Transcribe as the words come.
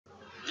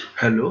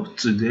Hello,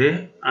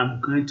 today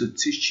I'm going to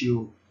teach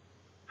you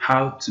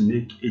how to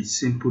make a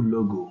simple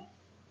logo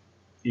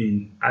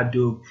in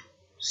Adobe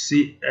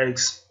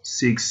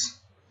CX6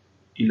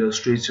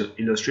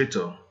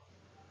 Illustrator.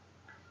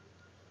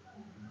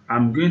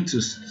 I'm going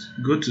to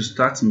go to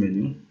Start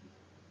menu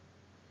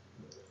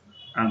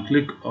and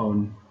click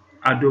on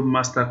Adobe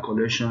Master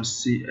Collection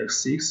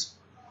CX6,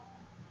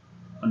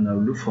 and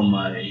I'll look for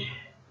my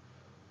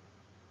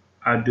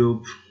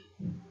Adobe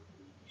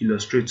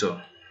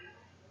Illustrator.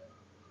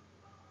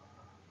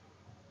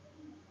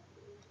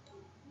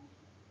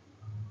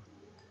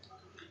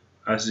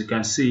 As you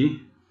can see,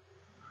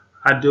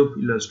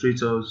 Adobe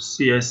Illustrator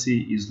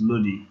CSC is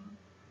loading.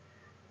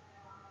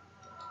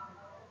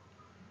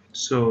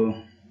 So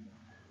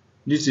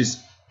this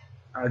is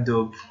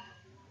Adobe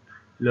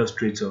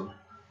Illustrator.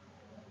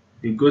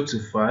 We go to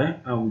File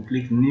and we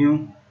click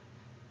New.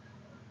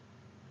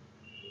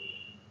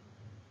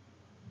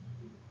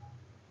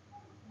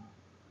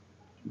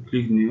 We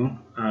click New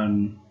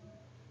and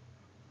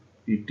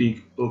we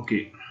click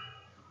OK.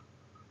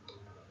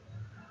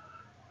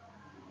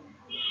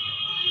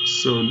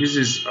 So this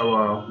is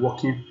our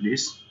working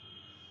place,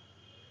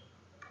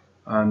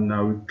 and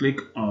now we click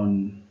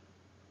on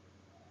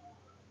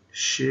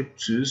Shape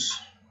Tools.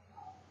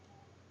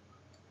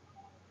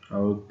 I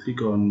will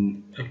click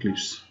on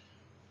Ellipse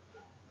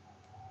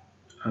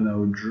and I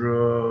will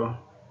draw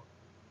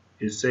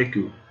a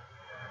circle.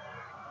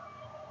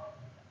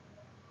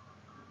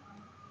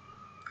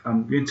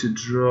 I'm going to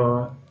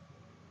draw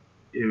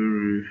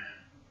a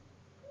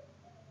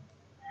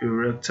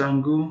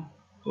rectangle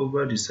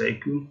over the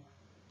circle,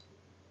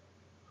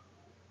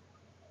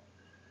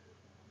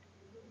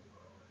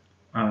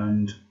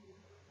 and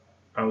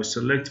I will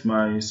select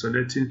my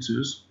selecting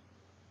tools.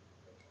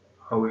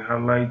 I will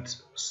highlight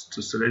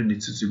to select the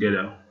two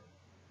together.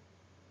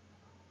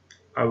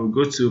 I will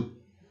go to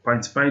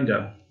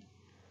Pathfinder.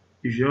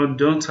 If you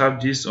don't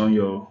have this on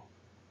your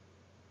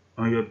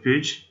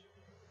page,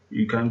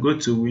 you can go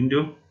to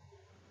Window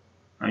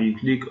and you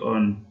click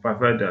on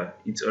Pathfinder.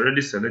 It's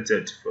already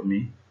selected for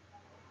me.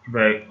 If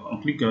I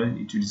unclick on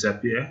it, it will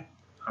disappear.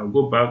 I'll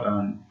go back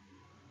and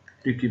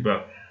click it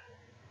back.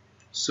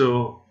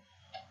 So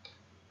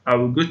I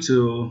will go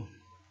to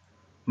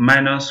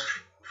minus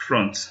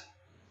front.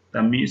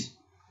 That means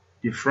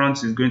the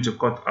front is going to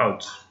cut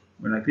out.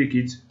 When I click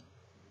it,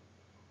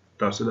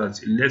 so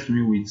that it lets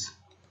me with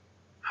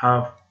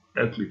half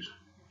ellipse.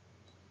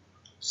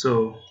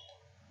 So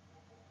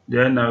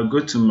then I'll go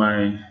to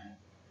my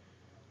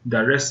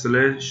direct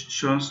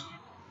selections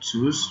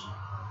tools.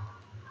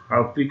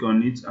 I'll click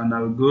on it and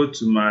I'll go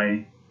to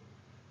my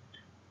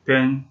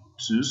pen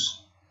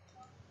tools.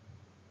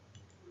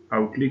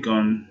 I'll click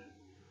on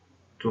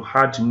to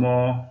add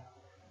more.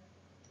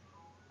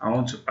 I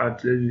want to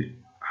add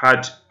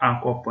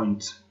anchor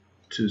point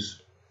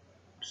tools.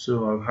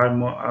 So I'll add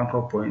more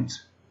anchor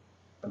points.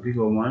 I'll click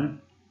on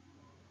 1,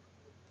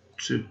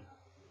 2,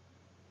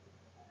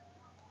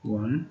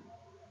 1,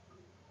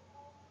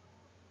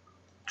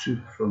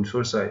 2 from the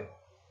first side.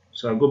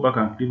 So I'll go back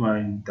and click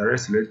my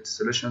direct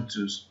selection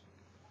tools.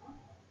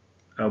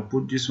 I'll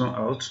put this one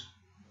out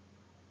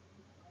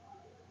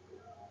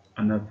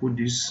and I'll put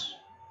this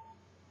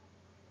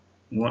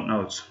one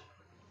out.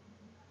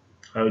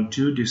 I'll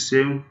do the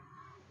same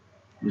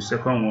the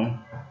second one.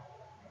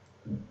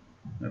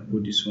 I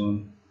put this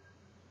one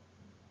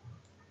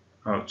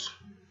out.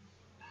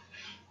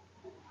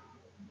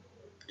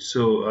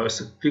 So I'll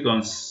click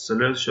on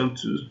selection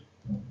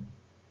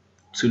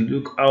to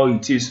look how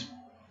it is.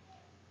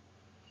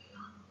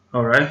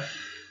 Alright,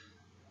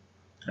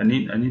 I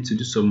need to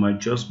do some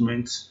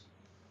adjustments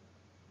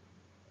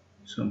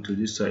to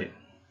this side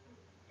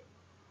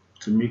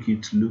to make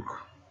it look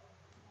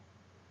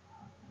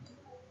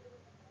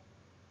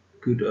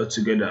good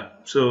altogether.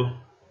 So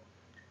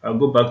I'll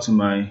go back to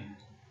my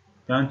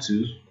pen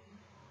tool.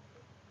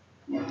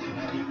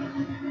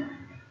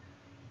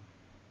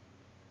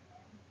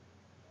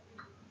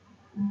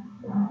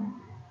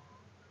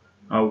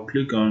 I'll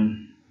click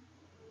on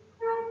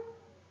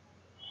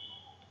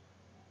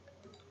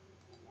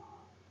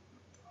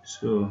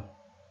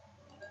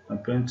my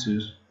pen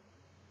tools,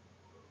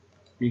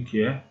 click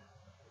here,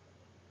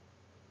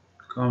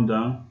 come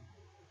down,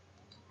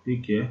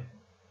 click here,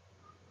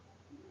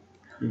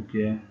 click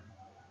here,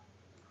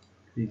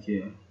 click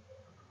here,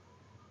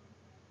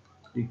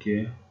 click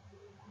here,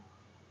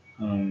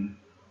 and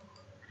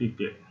click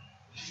here.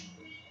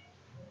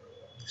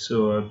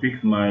 So I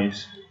pick my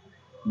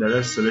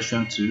direct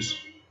selection tools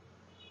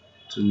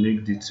to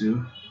make the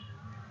two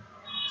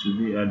to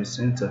be at the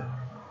center.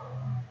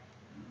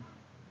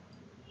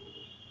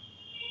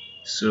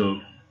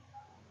 So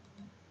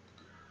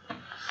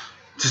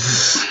this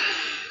is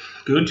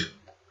good,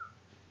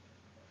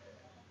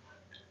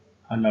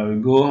 and I will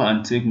go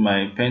and take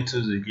my pen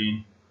tools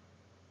again.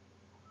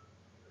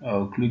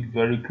 I'll click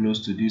very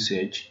close to this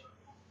edge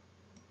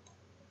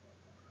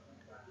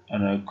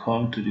and I'll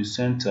come to the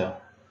center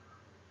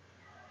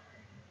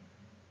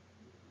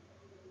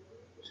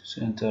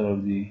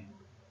of the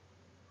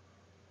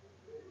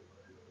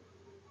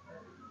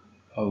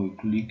I will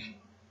click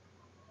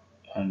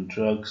and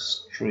drag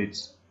straight.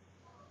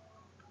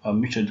 I'll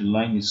make sure the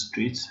line is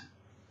straight.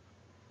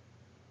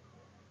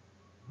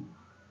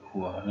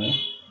 One,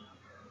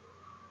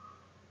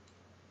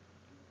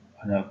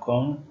 and I'll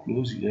come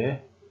close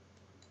here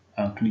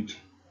and click.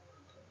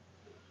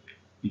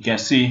 You can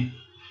see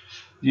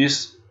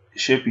this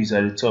shape is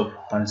at the top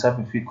and it's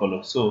having fill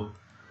color, so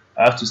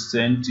I have to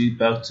send it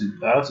back to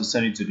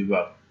the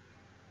back.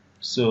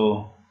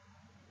 So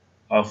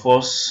I'll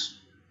first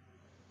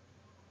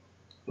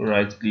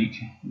right click,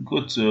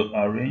 go to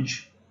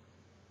arrange,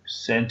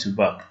 send to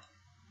back,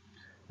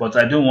 but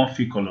I don't want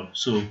fill color,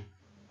 so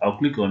I'll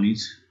click on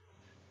it,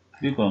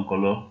 click on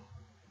color,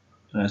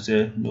 and I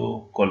say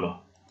no color.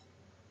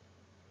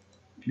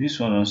 This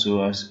one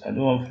also, as I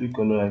don't want fill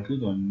color, I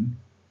click on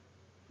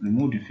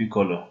remove the fill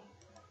color,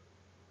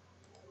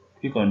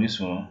 click on this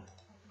one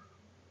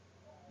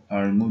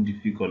and remove the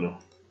fill color.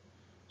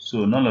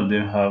 So none of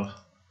them have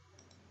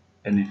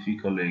any fill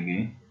color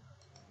again.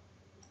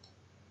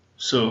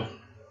 So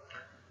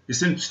it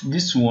seems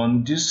this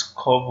one, this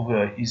curve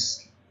here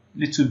is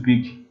little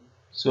big,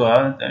 so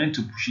I need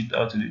to push it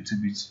out a little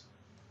bit.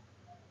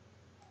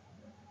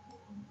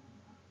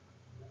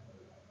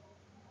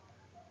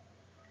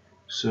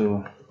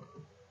 So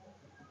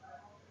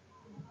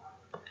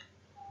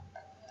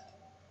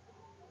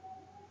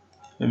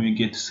let me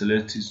get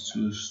selected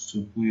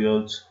to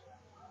pull out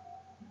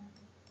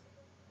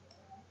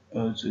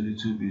a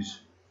little bit.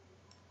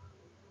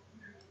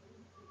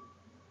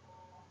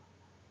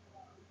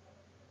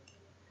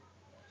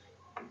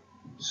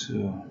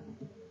 So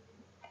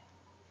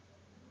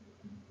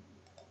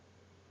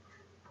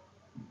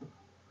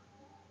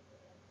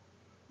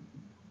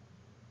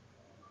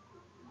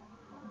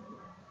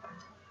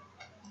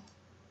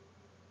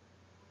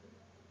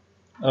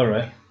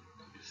alright,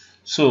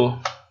 so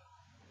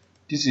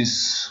this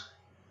is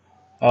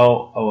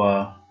how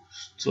our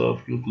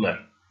stuff look like.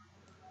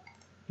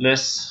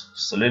 Let's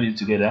select it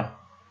together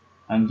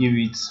and give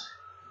it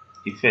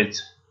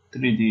effect,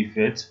 3D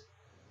effect,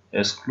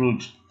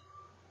 exclude,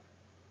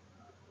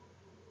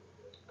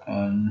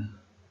 and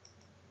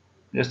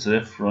let's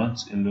select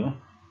front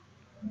alone,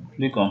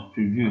 click on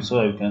preview so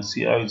that you can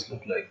see how it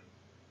looks like.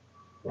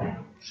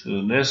 So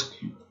let's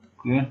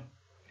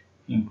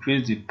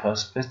increase the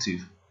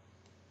perspective.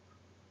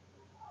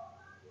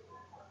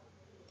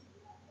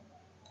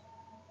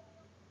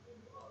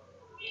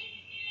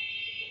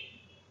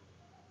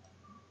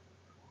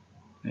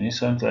 And it's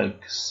something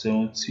like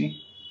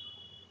 70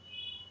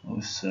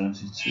 or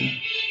 72.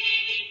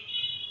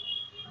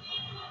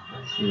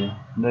 So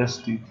let's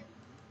click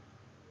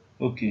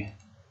OK.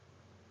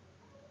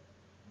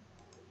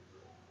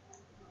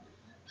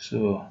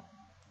 So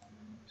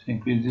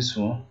increase this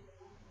one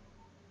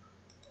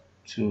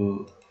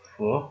to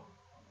 4,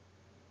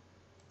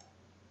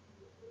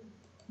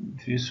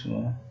 this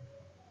one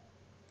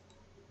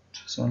to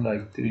something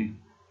like 3.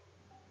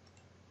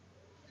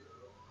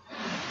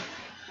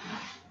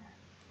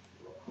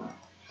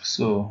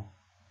 So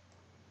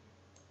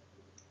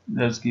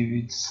let's give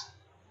it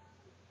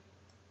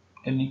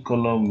any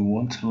color we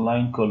want,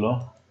 line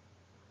color.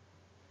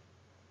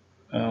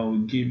 We'll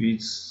give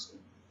it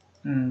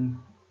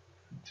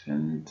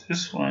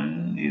this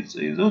one is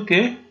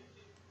okay.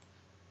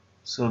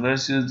 So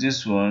let's use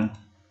this one.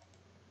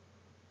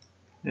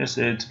 Let's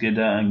set it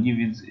together and give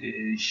it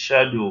a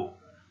shadow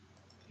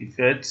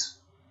effect,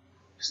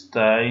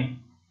 style,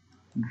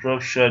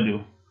 drop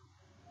shadow.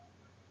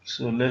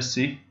 So let's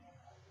see,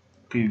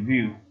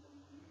 preview.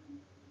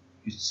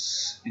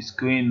 It's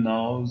going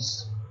now.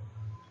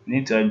 We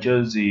need to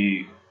adjust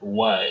the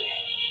Y.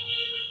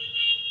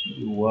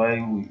 The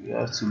Y, we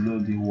have to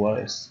load the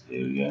Y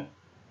area,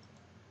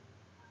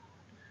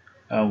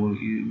 and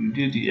we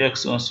do the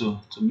X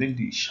also to make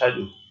the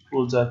shadow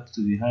closer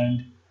to the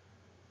hand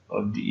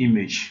of the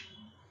image.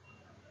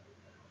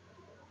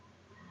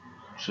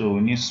 So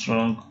we need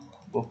strong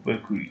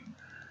opaquity.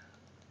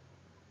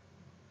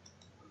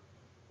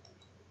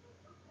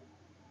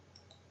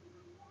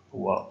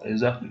 Wow,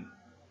 exactly.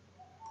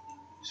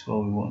 That's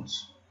what we want.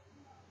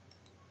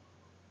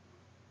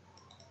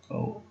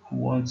 Oh, we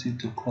want it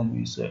to come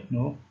inside.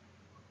 No.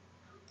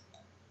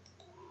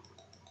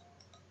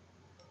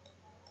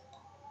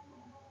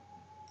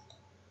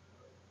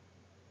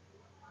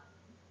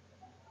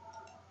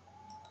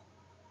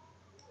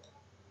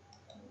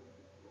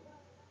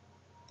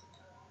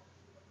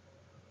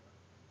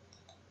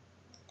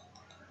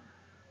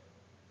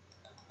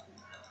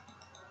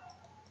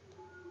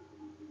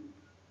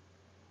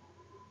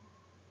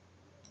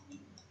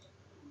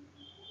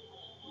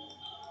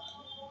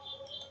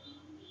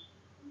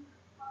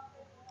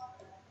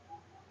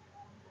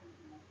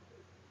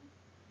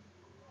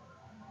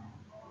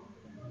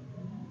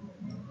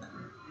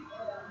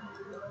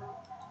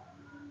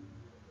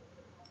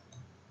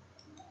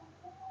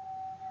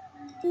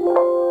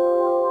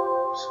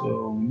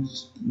 So we need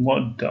more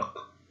dark.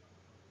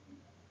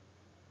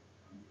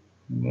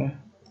 Okay,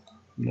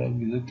 black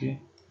is okay.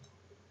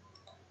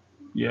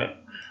 Yeah.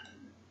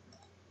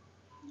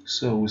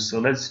 So we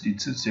select the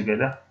two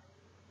together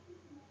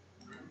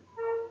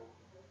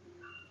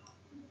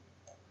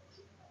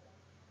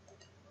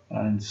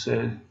and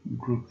set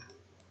group.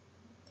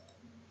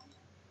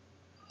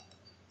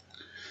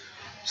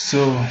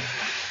 So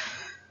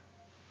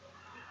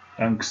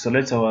and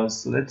select our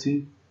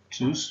selecting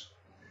tools,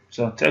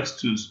 so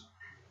text tools.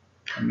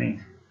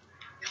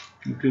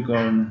 You click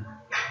on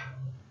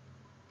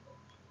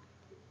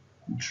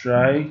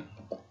dry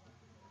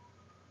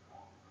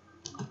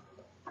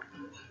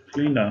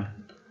cleaner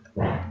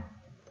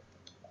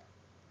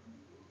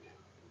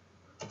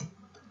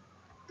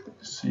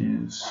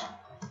since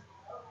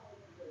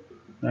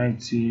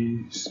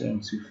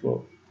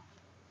 1974.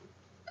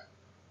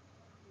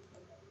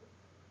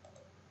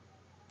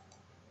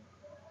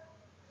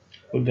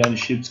 Hold down the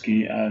shift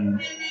key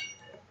and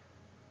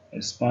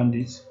expand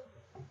it.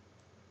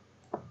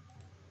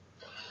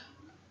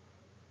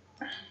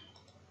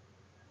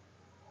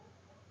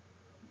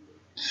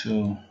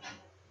 So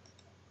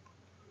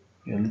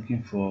you're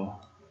looking for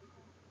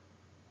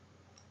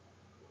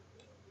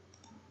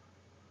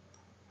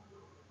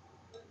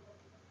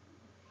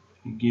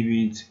you give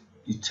it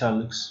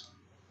italics.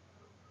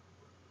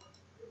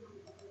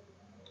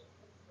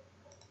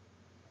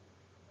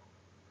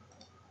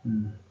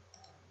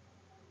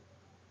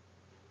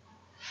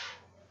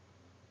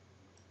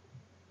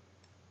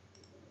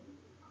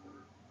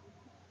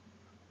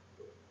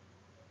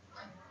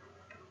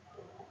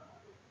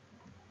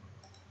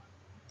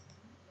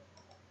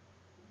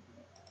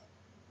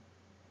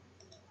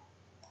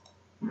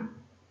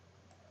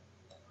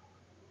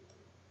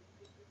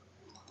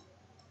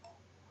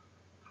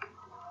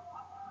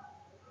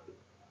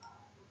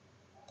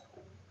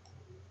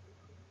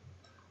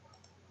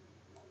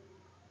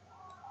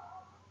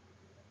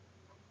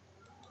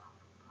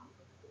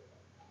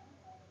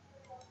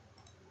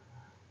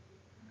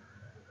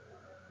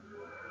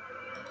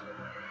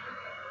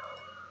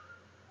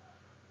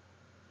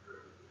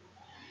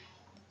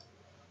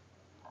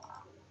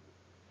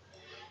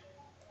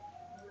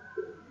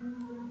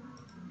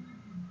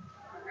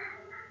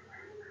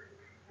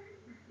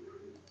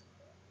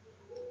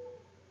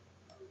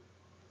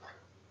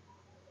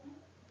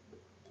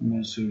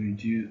 Also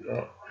reduce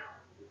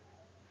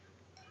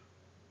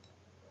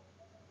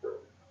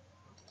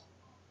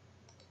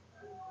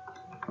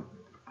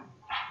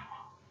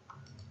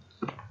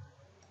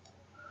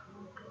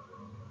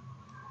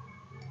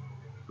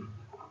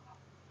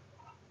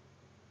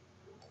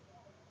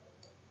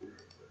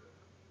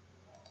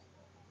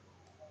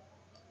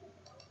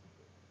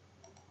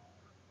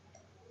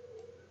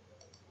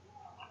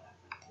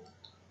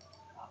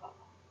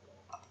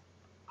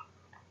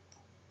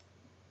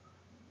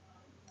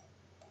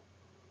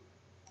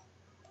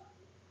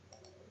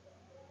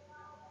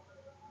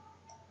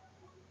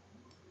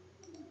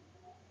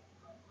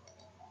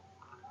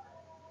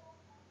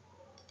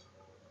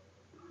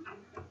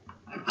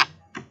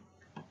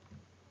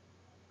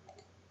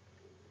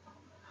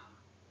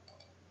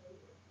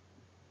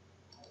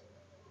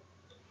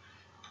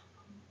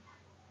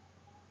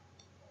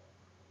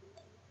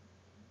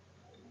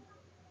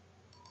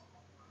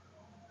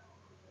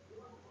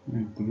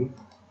group.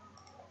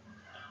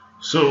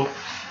 So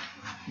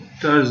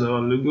that's our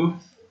logo.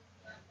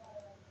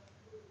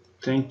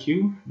 Thank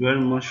you very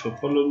much for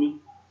following me.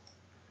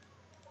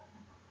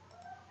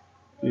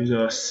 This is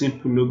a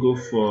simple logo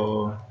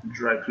for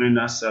dry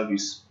cleaner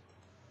service.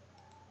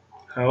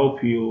 I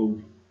hope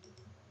you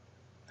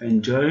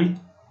enjoy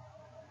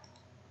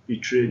the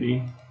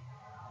training.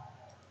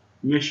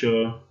 Make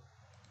sure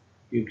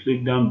you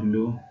click down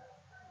below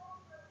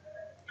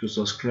to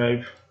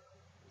subscribe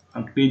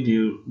and click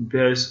the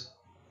bell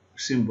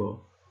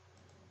symbol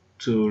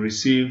to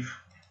receive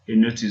a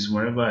notice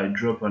whenever I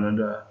drop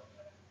another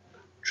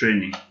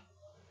training.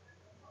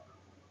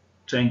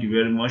 Thank you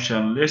very much,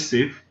 and let's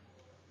save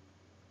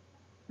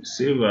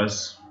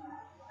as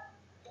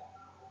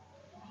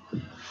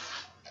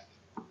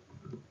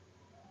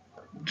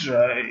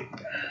dry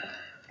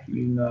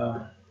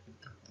cleaner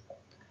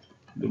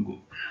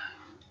logo.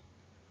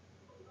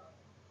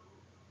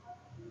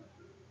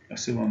 I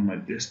save on my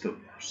desktop.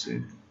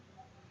 Save.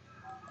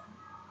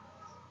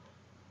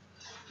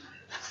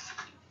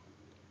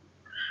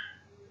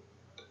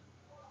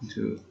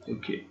 So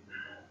okay.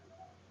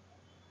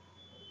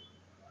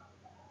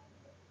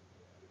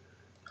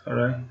 All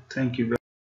right. Thank you very